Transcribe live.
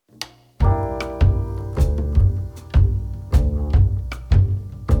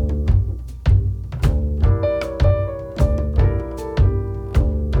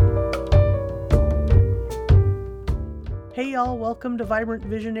Hey y'all, welcome to Vibrant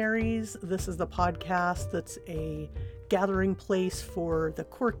Visionaries. This is the podcast that's a gathering place for the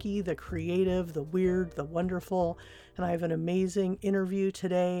quirky, the creative, the weird, the wonderful. And I have an amazing interview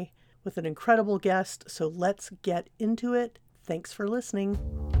today with an incredible guest, so let's get into it. Thanks for listening.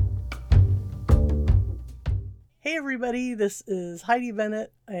 Hey everybody, this is Heidi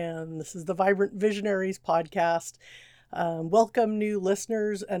Bennett, and this is the Vibrant Visionaries podcast. Welcome new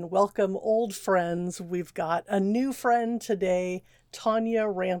listeners and welcome old friends. We've got a new friend today. Tanya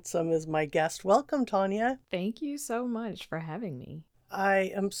Ransom is my guest. Welcome, Tanya. Thank you so much for having me.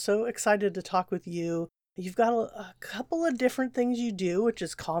 I am so excited to talk with you. You've got a couple of different things you do, which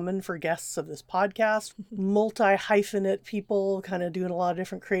is common for guests of this podcast. Multi-hyphenate people kind of doing a lot of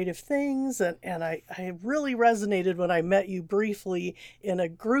different creative things. And I really resonated when I met you briefly in a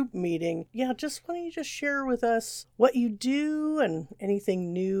group meeting. Yeah, just why don't you just share with us what you do and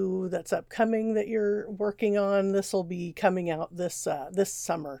anything new that's upcoming that you're working on. This will be coming out this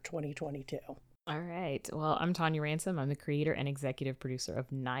summer, 2022. All right. Well, I'm Tanya Ransom. I'm the creator and executive producer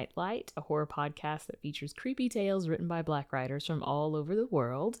of Nightlight, a horror podcast that features creepy tales written by Black writers from all over the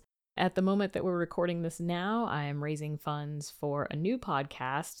world. At the moment that we're recording this now, I am raising funds for a new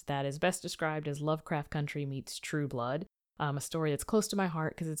podcast that is best described as Lovecraft Country meets True Blood, a story that's close to my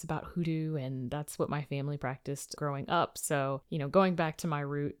heart because it's about hoodoo, and that's what my family practiced growing up. So, going back to my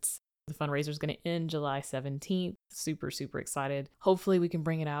roots. The fundraiser is going to end July 17th. Super, super excited. Hopefully we can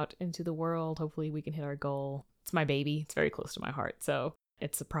bring it out into the world. Hopefully we can hit our goal. It's my baby. It's very close to my heart. So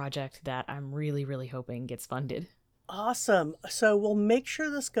it's a project that I'm really, really hoping gets funded. Awesome. So we'll make sure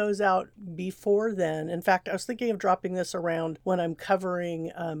this goes out before then. In fact, I was thinking of dropping this around when I'm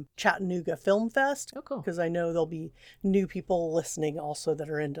covering Chattanooga Film Fest. Oh, cool. Because I know there'll be new people listening also that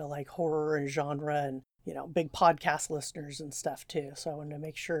are into like horror and genre and big podcast listeners and stuff too. So I wanted to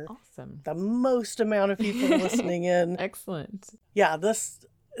make sure the most amount of people listening in. Excellent. Yeah, this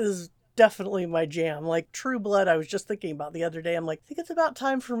is definitely my jam. Like True Blood, I was just thinking about the other day. I'm like, I think it's about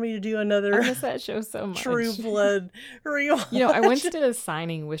time for me to do another I miss that show so much. True Blood rewatch. I went to a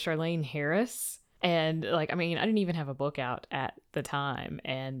signing with Charlaine Harris. And I didn't even have a book out at the time.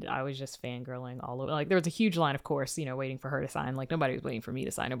 And I was just fangirling all over. There was a huge line, of course, waiting for her to sign. Nobody was waiting for me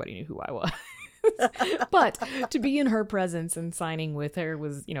to sign. Nobody knew who I was. But to be in her presence and signing with her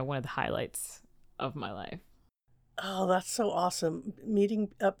was, one of the highlights of my life. Oh, that's so awesome. Meeting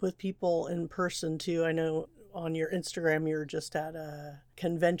up with people in person too. I know on your Instagram you were just at a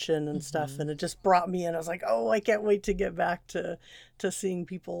convention and stuff, and it just brought me in. I was like, oh, I can't wait to get back to seeing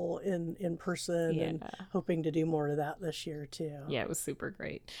people in person, and hoping to do more of that this year too. Yeah, it was super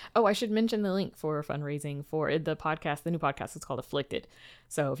great. Oh, I should mention the link for fundraising for the podcast. The new podcast is called Afflicted.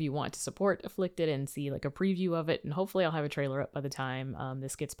 So if you want to support Afflicted and see a preview of it, and hopefully I'll have a trailer up by the time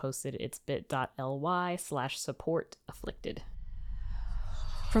this gets posted, it's bit.ly/support-afflicted.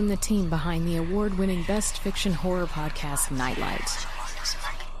 From the team behind the award-winning Best Fiction Horror podcast, Nightlight.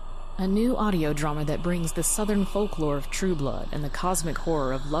 A new audio drama that brings the southern folklore of True Blood and the cosmic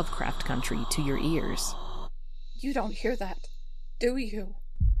horror of Lovecraft Country to your ears. You don't hear that, do you?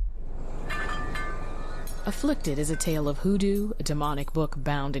 Afflicted is a tale of hoodoo, a demonic book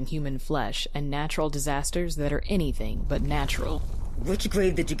bound in human flesh, and natural disasters that are anything but natural. Which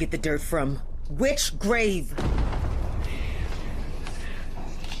grave did you get the dirt from? Which grave?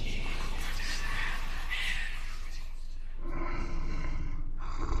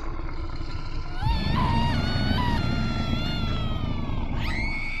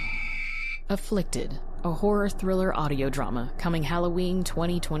 Afflicted, a horror thriller audio drama coming Halloween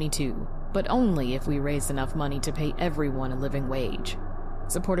 2022, but only if we raise enough money to pay everyone a living wage.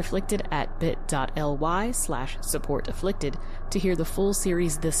 Support Afflicted at bit.ly/support-afflicted to hear the full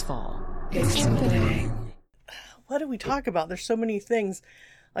series this fall. What do we talk about? There's so many things.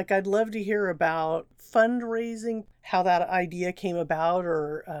 I'd love to hear about fundraising, how that idea came about,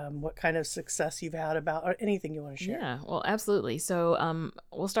 or what kind of success you've had about, or anything you want to share. Yeah, well, absolutely. So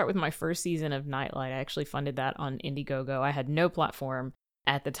we'll start with my first season of Nightlight. I actually funded that on Indiegogo. I had no platform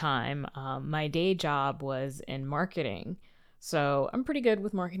at the time. My day job was in marketing. So I'm pretty good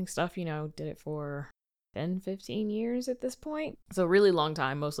with marketing stuff, did it for 10, 15 years at this point. So really long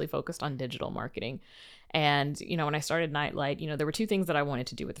time, mostly focused on digital marketing. And, when I started Nightlight, there were two things that I wanted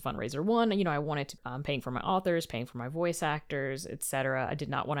to do with the fundraiser. One, I wanted to paying for my authors, paying for my voice actors, etc. I did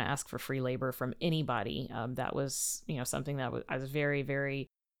not want to ask for free labor from anybody. That was, something that I was very, very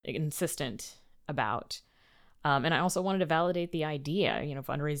insistent about. And I also wanted to validate the idea.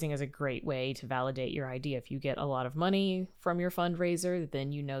 Fundraising is a great way to validate your idea. If you get a lot of money from your fundraiser,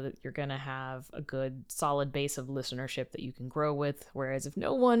 then you know that you're going to have a good, solid base of listenership that you can grow with. Whereas if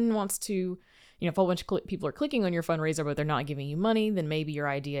no one wants to, if a whole bunch of people are clicking on your fundraiser, but they're not giving you money, then maybe your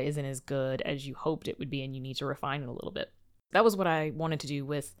idea isn't as good as you hoped it would be, and you need to refine it a little bit. That was what I wanted to do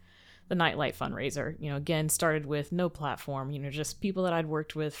with the Nightlight fundraiser. Again, started with no platform, just people that I'd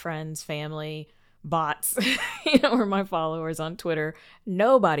worked with, friends, family, bots, or my followers on Twitter,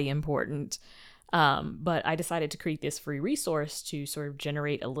 nobody important. But I decided to create this free resource to sort of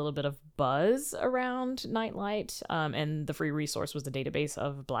generate a little bit of buzz around Nightlight. And the free resource was the database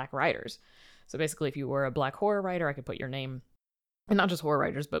of Black writers. So basically, if you were a Black horror writer, I could put your name, and not just horror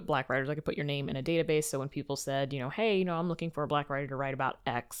writers, but Black writers, I could put your name in a database. So when people said, hey, I'm looking for a Black writer to write about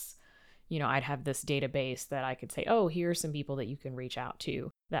X, I'd have this database that I could say, oh, here's some people that you can reach out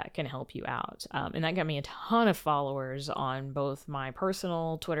to that can help you out. And that got me a ton of followers on both my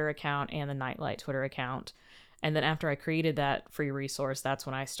personal Twitter account and the Nightlight Twitter account. And then after I created that free resource, that's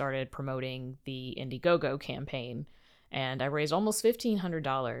when I started promoting the Indiegogo campaign. And I raised almost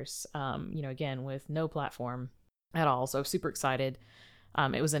 $1,500, again, with no platform at all. So super excited.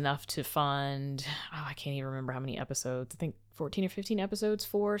 It was enough to fund, I can't even remember how many episodes. I think 14 or 15 episodes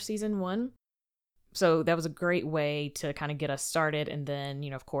for season 1. So that was a great way to kind of get us started. And then,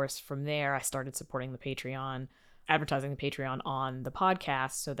 of course, from there, I started supporting the Patreon, advertising the Patreon on the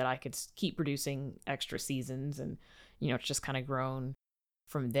podcast so that I could keep producing extra seasons. And, it's just kind of grown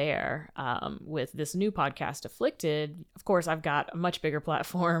from there. With this new podcast, Afflicted, of course, I've got a much bigger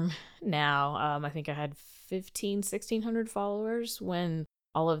platform now. I think I had 1,600 followers when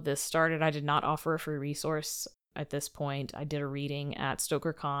all of this started. I did not offer a free resource at this point. I did a reading at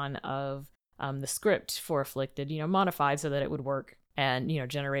StokerCon of the script for Afflicted, modified so that it would work, and,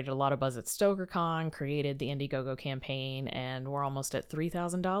 generated a lot of buzz at StokerCon, created the Indiegogo campaign, and we're almost at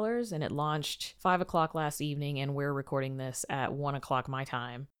 $3,000, and it launched 5 o'clock last evening, and we're recording this at 1 o'clock my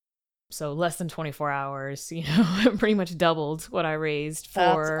time. So less than 24 hours, pretty much doubled what I raised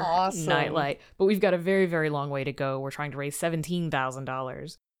for awesome. Nightlight. But we've got a very, very long way to go. We're trying to raise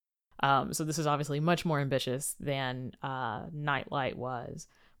 $17,000. So this is obviously much more ambitious than Nightlight was.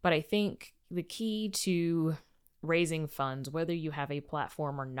 But I think the key to raising funds, whether you have a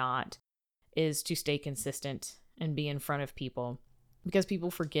platform or not, is to stay consistent and be in front of people. Because people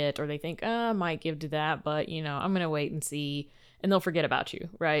forget, or they think, I might give to that, but, I'm going to wait and see. And they'll forget about you,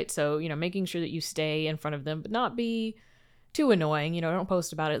 right? So, making sure that you stay in front of them, but not be too annoying. Don't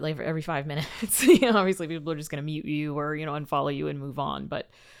post about it like every 5 minutes. Obviously people are just going to mute you or, unfollow you and move on. But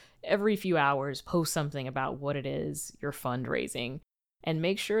every few hours, post something about what it is you're fundraising. And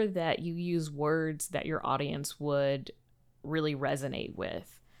make sure that you use words that your audience would really resonate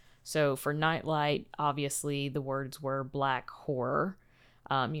with. So for Nightlight, obviously the words were Black horror.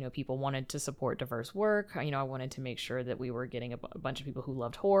 People wanted to support diverse work. I wanted to make sure that we were getting a bunch of people who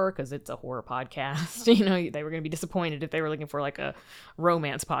loved horror, because it's a horror podcast. They were going to be disappointed if they were looking for like a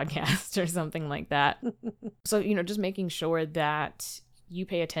romance podcast or something like that. So, just making sure that you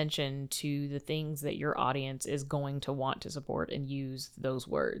pay attention to the things that your audience is going to want to support and use those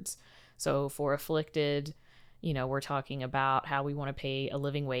words. So for Afflicted, we're talking about how we want to pay a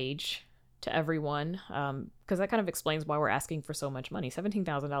living wage to everyone, because that kind of explains why we're asking for so much money.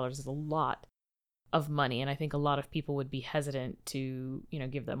 $17,000 is a lot of money, and I think a lot of people would be hesitant to,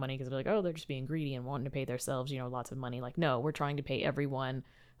 give that money because they're like, oh, they're just being greedy and wanting to pay themselves, lots of money. Like, no, we're trying to pay everyone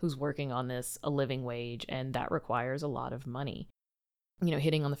who's working on this a living wage, and that requires a lot of money.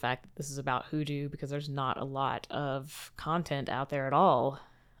 Hitting on the fact that this is about hoodoo, because there's not a lot of content out there at all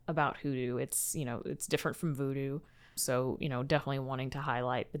about hoodoo. It's, it's different from voodoo. So, definitely wanting to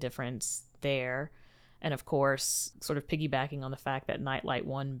highlight the difference there. And of course, sort of piggybacking on the fact that Nightlight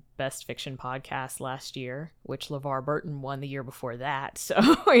won Best Fiction Podcast last year, which LeVar Burton won the year before that. So,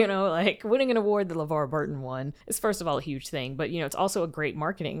 winning an award that LeVar Burton won is, first of all, a huge thing. But, it's also a great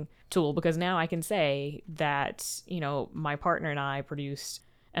marketing tool, because now I can say that, my partner and I produced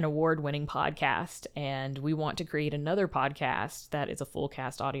an award-winning podcast, and we want to create another podcast that is a full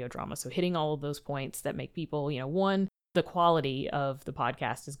cast audio drama. So hitting all of those points that make people, one, the quality of the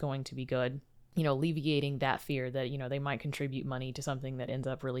podcast is going to be good, alleviating that fear that, they might contribute money to something that ends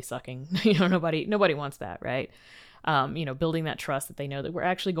up really sucking. Nobody wants that, right? Building that trust that they know that we're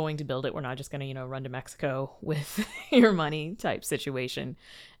actually going to build it. We're not just going to, run to Mexico with your money type situation.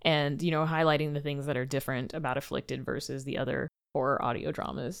 And, highlighting the things that are different about Afflicted versus the other horror audio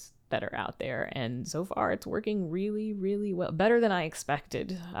dramas that are out there. And so far it's working really, really well, better than I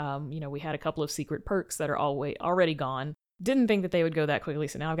expected. We had a couple of secret perks that are already gone. Didn't think that they would go that quickly,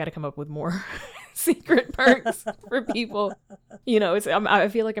 so now I've got to come up with more secret perks for people. I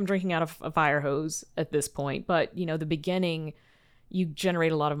feel like I'm drinking out of a fire hose at this point. But the beginning, you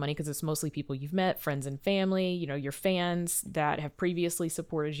generate a lot of money because it's mostly people you've met, friends and family, you know, your fans that have previously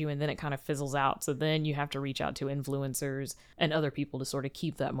supported you, and then it kind of fizzles out. So then you have to reach out to influencers and other people to sort of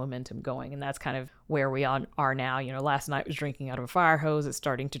keep that momentum going. And that's kind of where we are now. You know, last night was drinking out of a fire hose. It's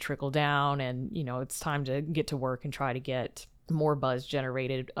starting to trickle down, and, you know, it's time to get to work and try to get more buzz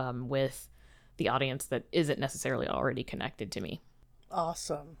generated with the audience that isn't necessarily already connected to me.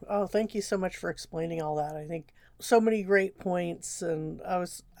 Awesome. Oh, thank you so much for explaining all that. I think so many great points. And I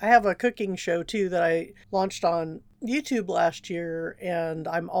have a cooking show too that I launched on YouTube last year, and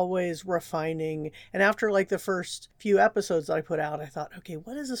I'm always refining. And after like the first few episodes that I put out, I thought, okay,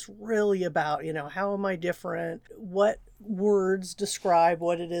 what is this really about? You know, how am I different? What words describe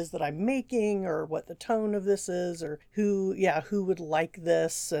what it is that I'm making, or what the tone of this is, or who would like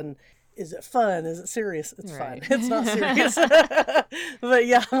this? And is it fun? Is it serious? It's right. fun. It's not serious. But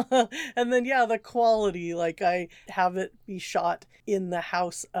yeah. And then, the quality, like I have it be shot in the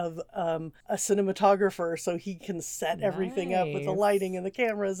house of a cinematographer, so he can set everything up with the lighting and the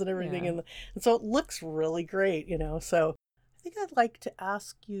cameras and everything. And so it looks really great, you know. So I think I'd like to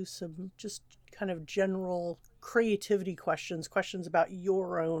ask you some just kind of general creativity questions about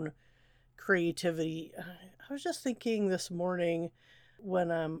your own creativity. I was just thinking this morning,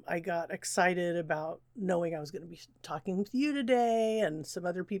 when I got excited about knowing I was going to be talking with you today and some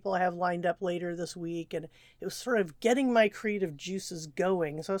other people I have lined up later this week, and it was sort of getting my creative juices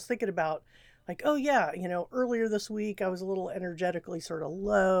going. So I was thinking about like, oh yeah, you know, earlier this week I was a little energetically sort of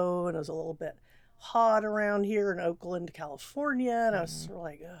low, and it was a little bit hot around here in Oakland, California, and I was sort of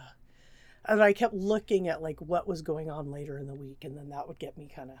like, ugh. And I kept looking at like what was going on later in the week, and then that would get me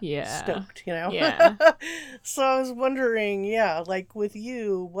kind of stoked, you know? Yeah. So I was wondering, like with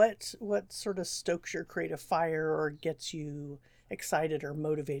you, what sort of stokes your creative fire or gets you excited or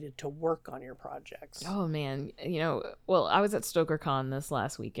motivated to work on your projects? Oh man, you know, well, I was at StokerCon this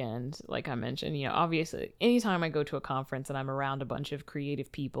last weekend, like I mentioned. You know, obviously anytime I go to a conference and I'm around a bunch of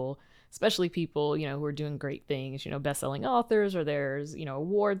creative people, especially people, you know, who are doing great things, you know, best-selling authors, or there's, you know,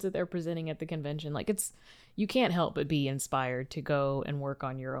 awards that they're presenting at the convention, like you can't help but be inspired to go and work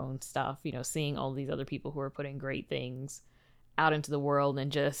on your own stuff, you know, seeing all these other people who are putting great things out into the world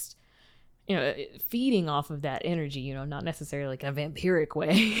and just, you know, feeding off of that energy, you know, not necessarily like a vampiric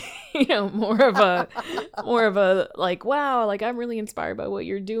way, you know, more of a like, wow, like I'm really inspired by what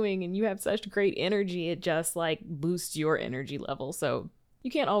you're doing and you have such great energy. It just like boosts your energy level. So you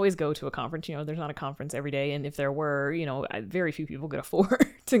can't always go to a conference, you know, there's not a conference every day. And if there were, you know, very few people could afford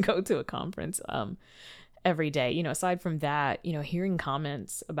to go to a conference every day. You know, aside from that, you know, hearing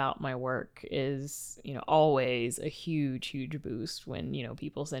comments about my work is, you know, always a huge, huge boost when, you know,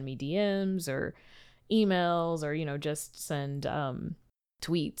 people send me DMs or emails, or, you know, just send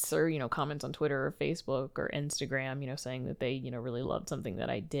tweets or, you know, comments on Twitter or Facebook or Instagram, you know, saying that they, you know, really loved something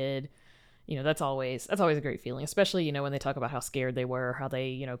that I did. You know, that's always a great feeling, especially, you know, when they talk about how scared they were, how they,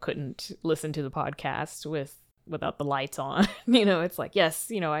 you know, couldn't listen to the podcast without the lights on. You know, it's like, yes,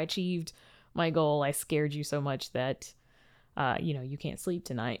 you know, I achieved my goal. I scared you so much that, you know, you can't sleep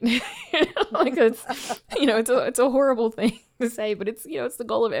tonight. You know, like it's, you know, it's a horrible thing to say, but it's, you know, it's the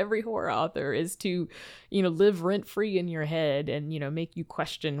goal of every horror author is to, you know, live rent free in your head and, you know, make you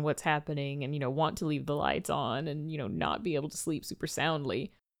question what's happening and, you know, want to leave the lights on and, you know, not be able to sleep super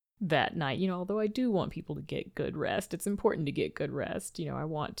soundly that night. You know, although I do want people to get good rest, it's important to get good rest. You know, I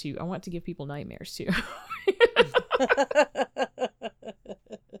want to give people nightmares too.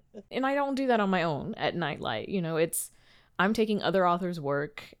 And I don't do that on my own at Nightlight. You know, I'm taking other authors'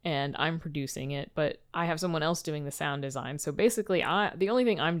 work and I'm producing it, but I have someone else doing the sound design. So basically the only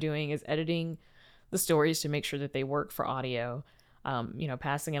thing I'm doing is editing the stories to make sure that they work for audio. You know,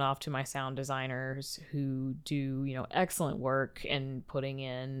 passing it off to my sound designers who do, you know, excellent work in putting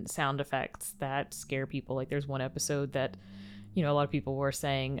in sound effects that scare people. Like there's one episode that, you know, a lot of people were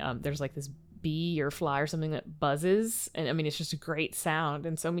saying there's like this bee or fly or something that buzzes, and I mean it's just a great sound,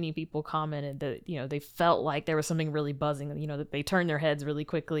 and so many people commented that, you know, they felt like there was something really buzzing, you know, that they turned their heads really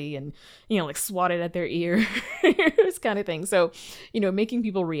quickly and, you know, like swatted at their ear, this kind of thing. So, you know, making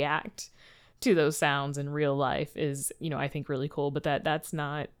people react to those sounds in real life is, you know, I think really cool, but that's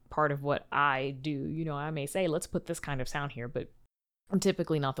not part of what I do. You know, I may say, let's put this kind of sound here, but I'm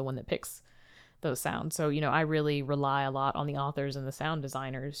typically not the one that picks those sounds. So, you know, I really rely a lot on the authors and the sound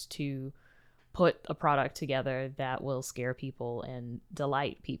designers to put a product together that will scare people and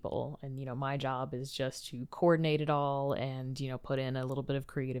delight people. And, you know, my job is just to coordinate it all and, you know, put in a little bit of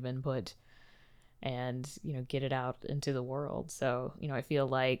creative input and, you know, get it out into the world. So, you know, I feel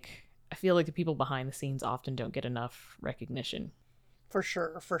like the people behind the scenes often don't get enough recognition. For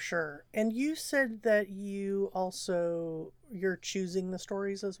sure, for sure. And you said that you're choosing the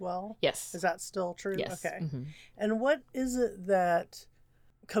stories as well? Yes. Is that still true? Yes. Okay. Mm-hmm. And what is it that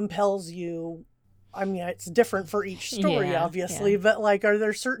compels you? I mean, it's different for each story, Yeah, obviously, yeah. but like, are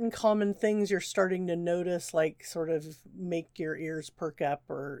there certain common things you're starting to notice, like sort of make your ears perk up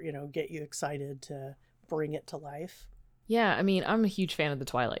or, get you excited to bring it to life? Yeah, I mean, I'm a huge fan of the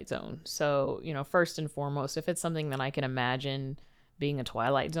Twilight Zone. So, first and foremost, if it's something that I can imagine being a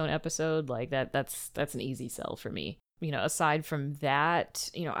Twilight Zone episode, like that's an easy sell for me. Aside from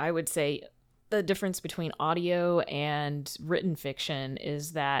that, I would say the difference between audio and written fiction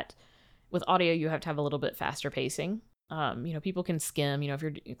is that with audio, you have to have a little bit faster pacing. People can skim, if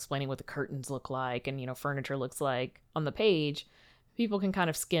you're explaining what the curtains look like and, furniture looks like on the page, people can kind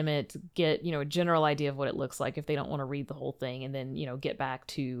of skim it, get, a general idea of what it looks like if they don't want to read the whole thing and then, get back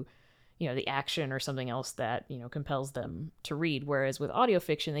to, the action or something else that, compels them to read. Whereas with audio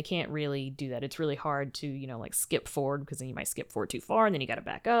fiction, they can't really do that. It's really hard to, like skip forward because then you might skip forward too far and then you got to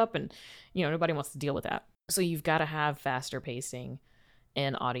back up and, nobody wants to deal with that. So you've got to have faster pacing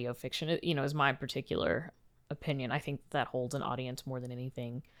in audio fiction, is my particular opinion. I think that holds an audience more than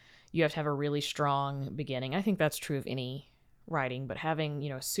anything. You have to have a really strong beginning. I think that's true of any writing, but having,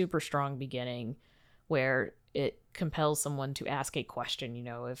 a super strong beginning where it compels someone to ask a question,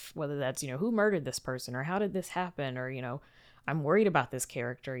 if whether that's, who murdered this person or how did this happen or, I'm worried about this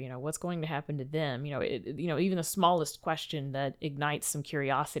character, what's going to happen to them? Even the smallest question that ignites some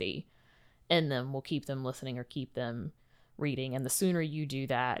curiosity in them will keep them listening or keep them reading. And the sooner you do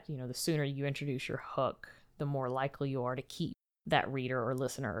that, the sooner you introduce your hook, the more likely you are to keep that reader or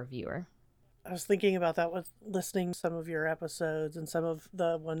listener or viewer. I was thinking about that with listening to some of your episodes and some of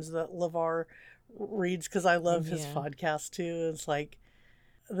the ones that LeVar reads because I love his podcast too. It's like,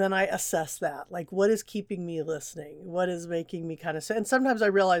 then I assess that. Like, what is keeping me listening? What is making me kind of... And sometimes I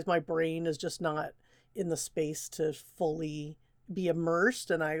realize my brain is just not in the space to fully be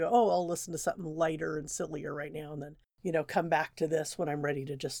immersed. And I go, oh, I'll listen to something lighter and sillier right now. And then, come back to this when I'm ready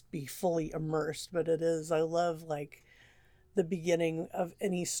to just be fully immersed. But I love like the beginning of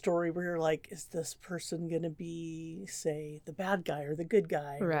any story where you're like, is this person going to be, say, the bad guy or the good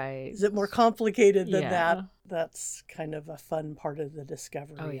guy? Right. Is it more complicated than that? That's kind of a fun part of the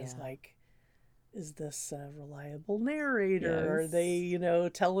discovery is like, is this a reliable narrator? Yes. Are they,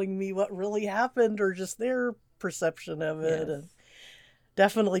 telling me what really happened or just their perception of it? Yes. And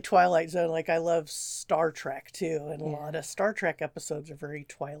definitely Twilight Zone. Like, I love Star Trek too, and a lot of Star Trek episodes are very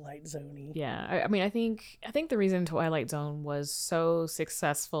Twilight Zone-y. Yeah, I mean, I think the reason Twilight Zone was so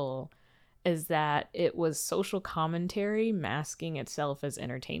successful is that it was social commentary masking itself as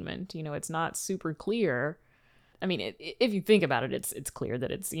entertainment. It's not super clear. I mean, if you think about it, it's clear that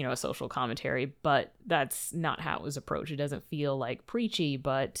it's, a social commentary, but that's not how it was approached. It doesn't feel like preachy,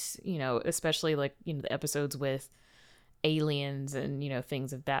 but, especially like, the episodes with aliens and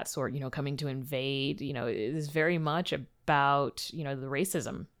things of that sort coming to invade, it is very much about the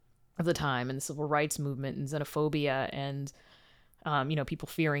racism of the time and the civil rights movement and xenophobia and people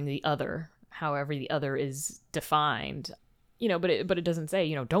fearing the other, however the other is defined, but it doesn't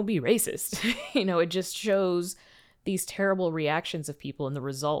say don't be racist. It just shows these terrible reactions of people and the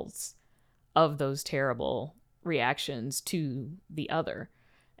results of those terrible reactions to the other.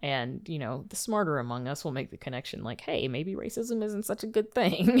 And, the smarter among us will make the connection like, hey, maybe racism isn't such a good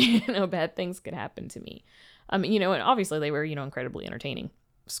thing. Bad things could happen to me. And obviously they were, incredibly entertaining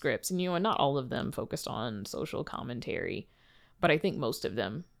scripts. And, and not all of them focused on social commentary. But I think most of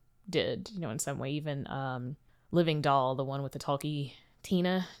them did, in some way. Even Living Doll, the one with the talkie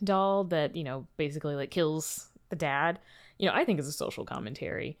Tina doll that, basically like kills the dad, I think is a social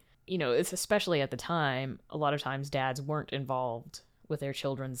commentary. It's especially at the time, a lot of times dads weren't involved with their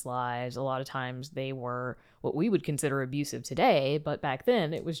children's lives. A lot of times they were what we would consider abusive today, but back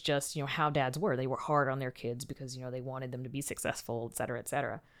then it was just, how dads were. They were hard on their kids because, they wanted them to be successful, et cetera, et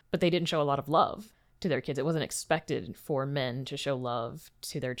cetera. But they didn't show a lot of love to their kids. It wasn't expected for men to show love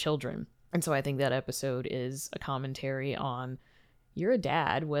to their children. And so I think that episode is a commentary on you're a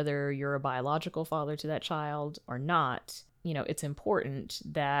dad, whether you're a biological father to that child or not. It's important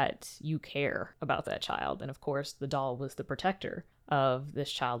that you care about that child. And of course, the doll was the protector of this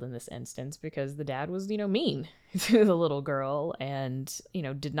child in this instance because the dad was, mean to the little girl and,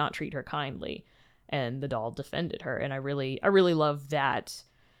 did not treat her kindly. And the doll defended her. And I really love that,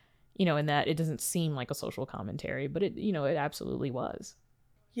 in that it doesn't seem like a social commentary, but it, it absolutely was.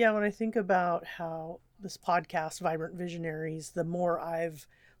 Yeah, when I think about how this podcast, Vibrant Visionaries, the more I've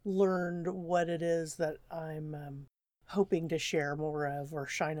learned what it is that I'm hoping to share more of or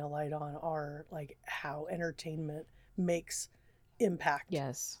shine a light on are like how entertainment makes impact.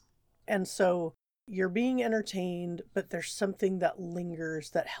 Yes. And so you're being entertained, but there's something that lingers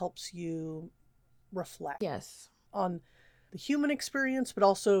that helps you reflect Yes. on the human experience, but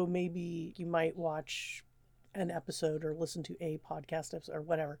also maybe you might watch an episode or listen to a podcast episode or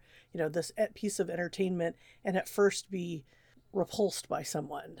whatever, this piece of entertainment, and at first be repulsed by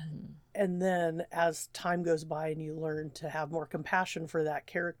someone. Mm-hmm. And then as time goes by and you learn to have more compassion for that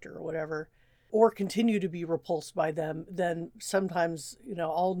character or whatever, or continue to be repulsed by them, then sometimes,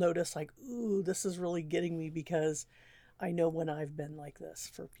 I'll notice like, ooh, this is really getting me because I know when I've been like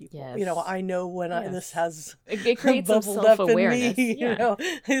this for people. Yes. I know when Yes. this has It creates some bubbled up in self-awareness. me,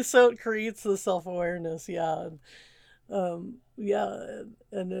 Yeah. So it creates the self-awareness. Yeah. And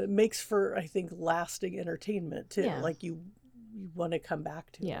it makes for, I think, lasting entertainment too. Yeah. Like you want to come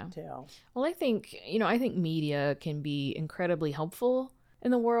back to Yeah. it too. Well, I think media can be incredibly helpful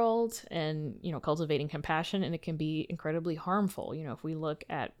in the world and, cultivating compassion, and it can be incredibly harmful. If we look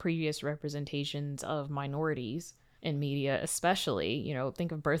at previous representations of minorities in media, especially,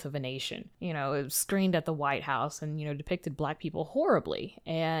 think of Birth of a Nation. It was screened at the White House and, depicted Black people horribly.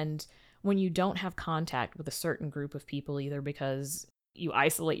 And when you don't have contact with a certain group of people, either because you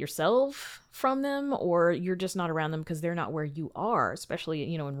isolate yourself from them or you're just not around them because they're not where you are,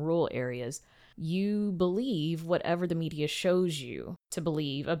 especially, in rural areas, you believe whatever the media shows you to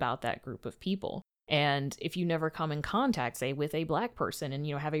believe about that group of people. And if you never come in contact, say, with a Black person and,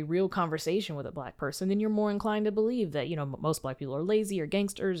 have a real conversation with a Black person, then you're more inclined to believe that, most Black people are lazy or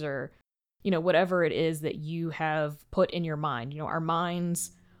gangsters or, whatever it is that you have put in your mind. Our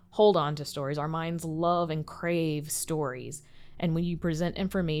minds hold on to stories. Our minds love and crave stories. And when you present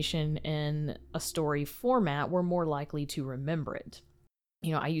information in a story format, we're more likely to remember it.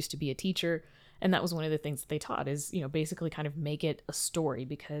 I used to be a teacher, and that was one of the things that they taught is, basically kind of make it a story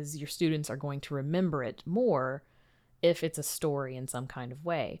because your students are going to remember it more if it's a story in some kind of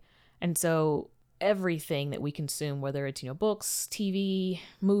way. And so everything that we consume, whether it's, books, TV,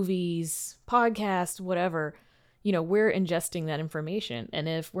 movies, podcasts, whatever, we're ingesting that information. And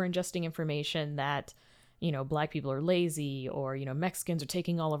if we're ingesting information that, Black people are lazy or, Mexicans are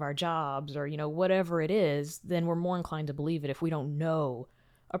taking all of our jobs or, whatever it is, then we're more inclined to believe it if we don't know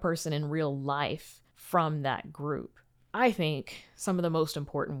a person in real life from that group. I think some of the most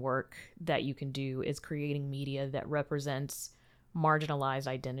important work that you can do is creating media that represents marginalized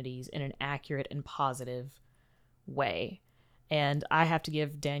identities in an accurate and positive way. And I have to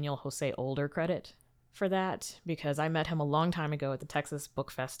give Daniel Jose Older credit for that because I met him a long time ago at the Texas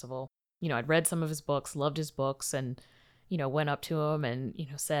Book Festival. I'd read some of his books, loved his books, and, went up to him and,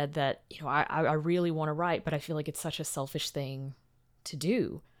 said that, I really want to write, but I feel like it's such a selfish thing to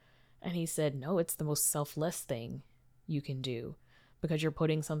do. And he said, no, it's the most selfless thing you can do because you're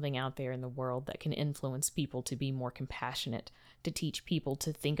putting something out there in the world that can influence people to be more compassionate, to teach people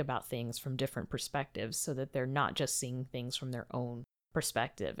to think about things from different perspectives so that they're not just seeing things from their own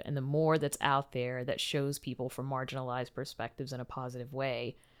perspective. And the more that's out there that shows people from marginalized perspectives in a positive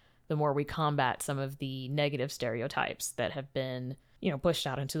way, the more we combat some of the negative stereotypes that have been, pushed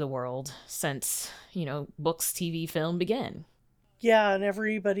out into the world since, books, TV, film began. Yeah, and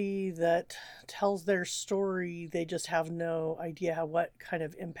everybody that tells their story, they just have no idea what kind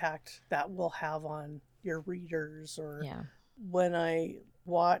of impact that will have on your readers. Or when I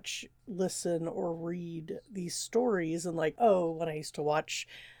watch, listen, or read these stories, and like, when I used to watch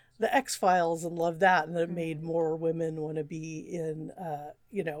the X-Files and love that, and it made more women want to be in,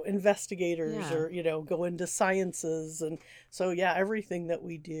 investigators or, go into sciences. And so, everything that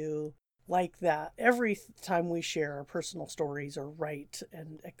we do like that, every time we share our personal stories or write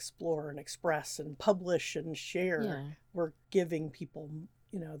and explore and express and publish and share, we're giving people,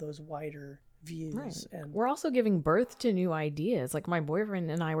 those wider views. Right. And we're also giving birth to new ideas. Like my boyfriend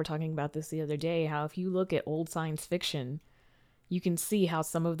and I were talking about this the other day, how if you look at old science fiction, you can see how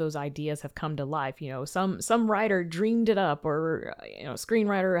some of those ideas have come to life. Some writer dreamed it up, or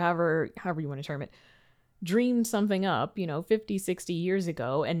screenwriter, however you want to term it, dreamed something up, 50, 60 years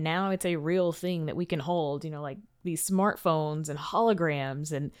ago, and now it's a real thing that we can hold, like these smartphones and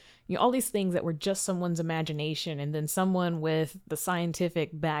holograms and all these things that were just someone's imagination, and then someone with the scientific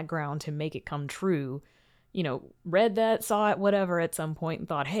background to make it come true, read that, saw it, whatever, at some point and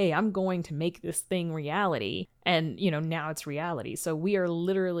thought, hey, I'm going to make this thing reality. And, now it's reality. So we are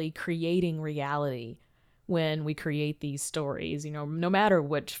literally creating reality when we create these stories, no matter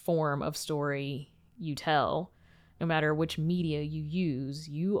which form of story you tell, no matter which media you use,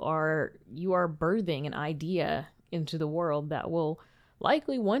 you are birthing an idea into the world that will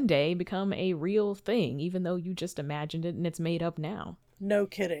likely one day become a real thing, even though you just imagined it and it's made up now. no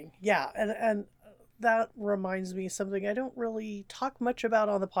kidding. Yeah. And that reminds me of something I don't really talk much about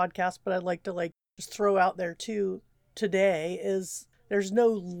on the podcast, but I'd like to just throw out there too today is there's no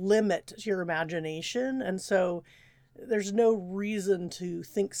limit to your imagination. And so there's no reason to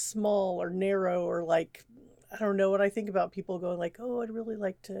think small or narrow or I don't know, when I think about people going oh, I'd really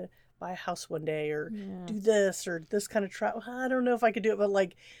like to buy a house one day or do this or this kind of travel. I don't know if I could do it,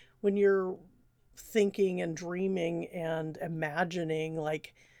 but when you're thinking and dreaming and imagining,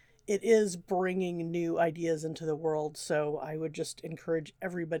 it is bringing new ideas into the world. So I would just encourage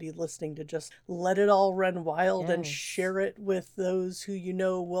everybody listening to just let it all run wild and share it with those who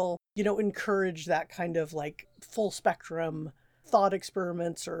will, encourage that kind of full spectrum thought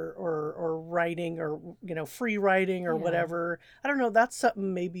experiments or writing or, free writing or whatever. I don't know. That's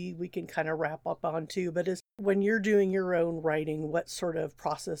something maybe we can kind of wrap up on too. But when you're doing your own writing, what sort of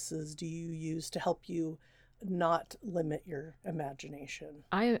processes do you use to help you not limit your imagination?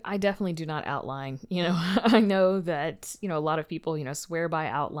 I definitely do not outline. I know that, a lot of people, swear by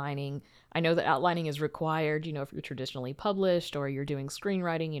outlining. I know that outlining is required, if you're traditionally published or you're doing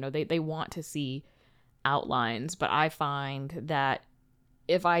screenwriting, they want to see outlines. But I find that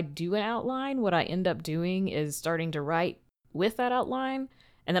if I do an outline, what I end up doing is starting to write with that outline.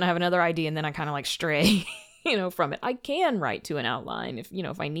 And then I have another idea and then I kind of stray, from it. I can write to an outline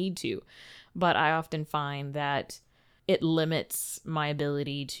if I need to. But I often find that it limits my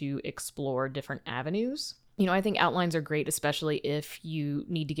ability to explore different avenues. I think outlines are great, especially if you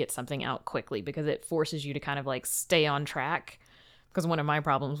need to get something out quickly, because it forces you to kind of stay on track. Because one of my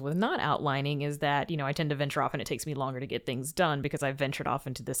problems with not outlining is that, I tend to venture off and it takes me longer to get things done because I've ventured off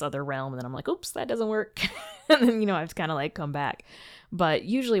into this other realm and then I'm oops, that doesn't work. And then, I have to kind of come back. But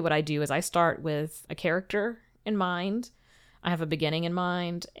usually what I do is I start with a character in mind. I have a beginning in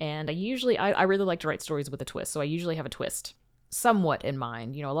mind, and I really like to write stories with a twist. So I usually have a twist somewhat in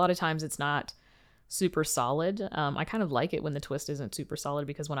mind. A lot of times it's not super solid. I kind of like it when the twist isn't super solid,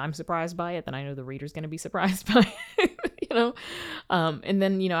 because when I'm surprised by it, then I know the reader's going to be surprised by it, and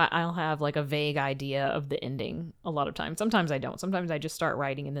then, I'll have a vague idea of the ending a lot of times. Sometimes I don't. Sometimes I just start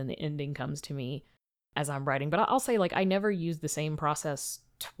writing and then the ending comes to me as I'm writing. But I'll say I never use the same process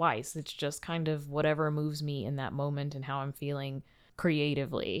twice. It's just kind of whatever moves me in that moment and how I'm feeling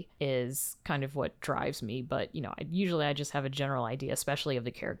creatively is kind of what drives me. But, I just have a general idea, especially of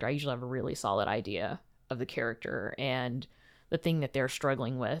the character. I usually have a really solid idea of the character and the thing that they're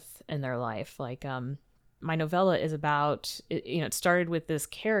struggling with in their life. My novella is about, it started with this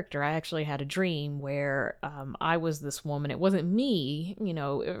character. I actually had a dream where I was this woman. It wasn't me,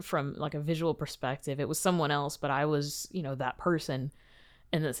 from a visual perspective. It was someone else, but I was, that person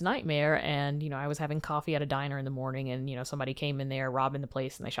in this nightmare. And, I was having coffee at a diner in the morning and, somebody came in there robbing the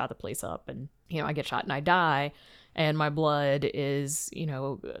place and they shot the place up and, I get shot and I die and my blood is,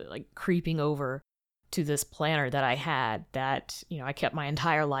 creeping over to this planner that I had that, I kept my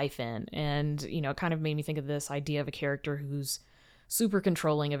entire life in. And, it kind of made me think of this idea of a character who's super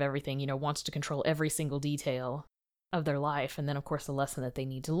controlling of everything, wants to control every single detail of their life. And then, of course, the lesson that they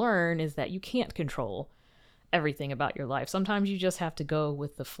need to learn is that you can't control everything about your life. Sometimes you just have to go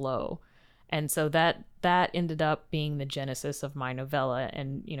with the flow. And so that ended up being the genesis of my novella.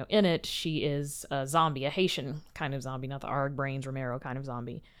 And, in it, she is a zombie, a Haitian kind of zombie, not the Arg Brains Romero kind of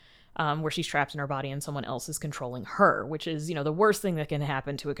zombie. Where she's trapped in her body and someone else is controlling her, which is, the worst thing that can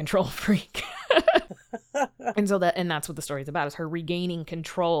happen to a control freak. And that's what the story is about, is her regaining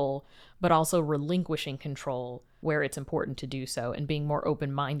control, but also relinquishing control where it's important to do so and being more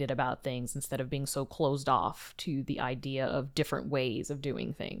open-minded about things instead of being so closed off to the idea of different ways of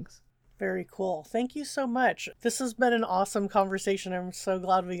doing things. Very cool. Thank you so much. This has been an awesome conversation. I'm so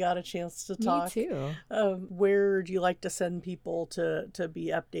glad we got a chance to talk. Me too. Where do you like to send people to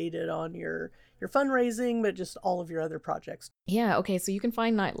be updated on your fundraising, but just all of your other projects? Yeah, okay. So you can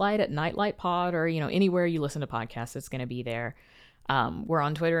find Nightlight at Nightlight Pod or, anywhere you listen to podcasts, it's going to be there. We're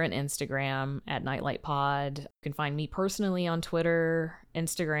on Twitter and Instagram at Nightlight Pod. You can find me personally on Twitter,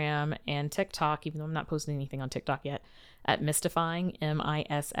 Instagram, and TikTok, even though I'm not posting anything on TikTok yet, at Missdefying,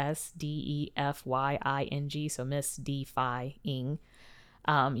 MISSDEFYING, so Missdefying.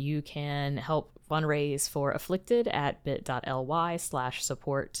 You can help fundraise for Afflicted at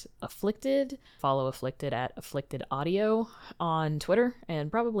bit.ly/support Afflicted. Follow Afflicted at Afflicted Audio on Twitter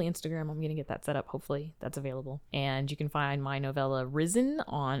and probably Instagram. I'm going to get that set up. Hopefully that's available. And you can find my novella Risen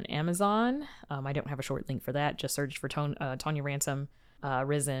on Amazon. I don't have a short link for that. Just search for Tanya Ransom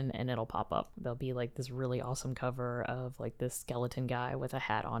Risen and it'll pop up. There'll be this really awesome cover of this skeleton guy with a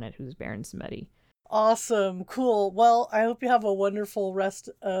hat on it who's Baron Samedi. Awesome. Cool. Well, I hope you have a wonderful rest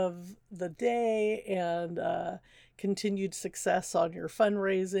of the day and continued success on your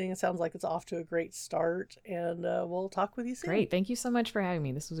fundraising. It sounds like it's off to a great start, and we'll talk with you soon. Great. Thank you so much for having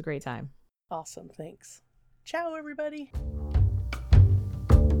me. This was a great time. Awesome. Thanks. Ciao, everybody.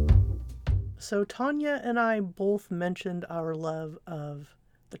 So Tanya and I both mentioned our love of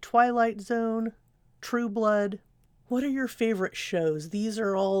The Twilight Zone, True Blood. What are your favorite shows? These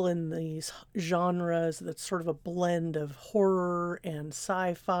are all in these genres that's sort of a blend of horror and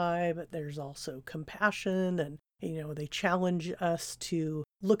sci-fi, but there's also compassion, and they challenge us to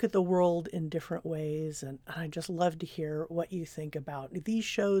look at the world in different ways, and I just love to hear what you think about these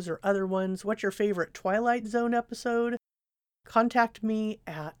shows or other ones. What's your favorite Twilight Zone episode? Contact me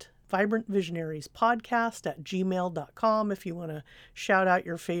at vibrantvisionariespodcast@gmail.com if you want to shout out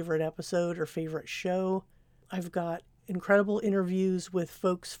your favorite episode or favorite show. I've got incredible interviews with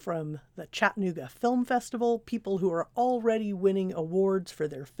folks from the Chattanooga Film Festival, people who are already winning awards for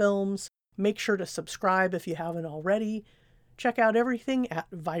their films. Make sure to subscribe if you haven't already. Check out everything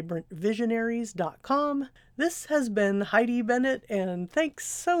at vibrantvisionaries.com. This has been Heidi Bennett, and thanks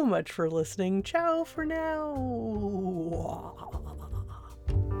so much for listening. Ciao for now.